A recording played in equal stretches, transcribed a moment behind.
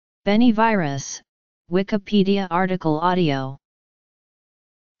Benyvirus, Wikipedia article audio.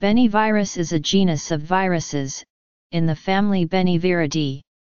 Benyvirus is a genus of viruses, in the family Benyviridae.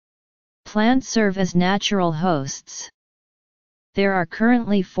 Plants serve as natural hosts. There are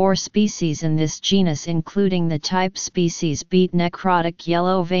currently 4 species in this genus, including the type species beet necrotic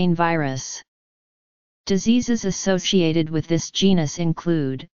yellow vein virus. Diseases associated with this genus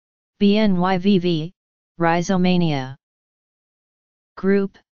include Benyvirus, rhizomania.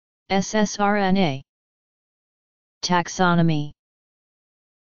 Group, ssRNA. Taxonomy.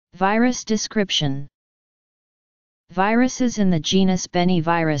 Virus description. Viruses in the genus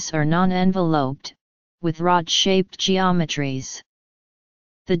Benyvirus are non-enveloped, with rod-shaped geometries.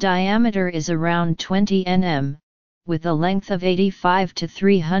 The diameter is around 20 nm, with a length of 85 to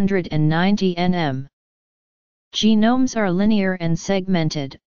 390 nm. Genomes are linear and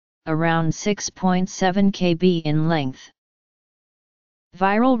segmented, around 6.7 kb in length.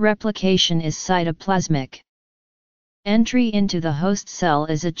 Viral replication is cytoplasmic. Entry into the host cell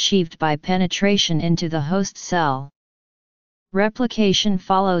is achieved by penetration into the host cell. Replication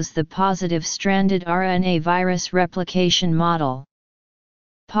follows the positive-stranded RNA virus replication model.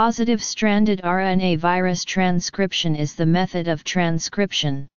 Positive-stranded RNA virus transcription is the method of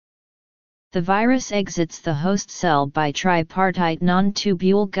transcription. The virus exits the host cell by tripartite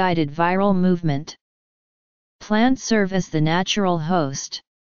non-tubule-guided viral movement. Plants serve as the natural host.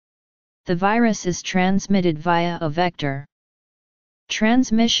 The virus is transmitted via a vector.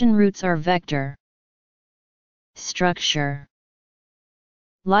 Transmission routes are vector. Structure.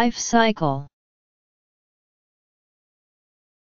 Life cycle.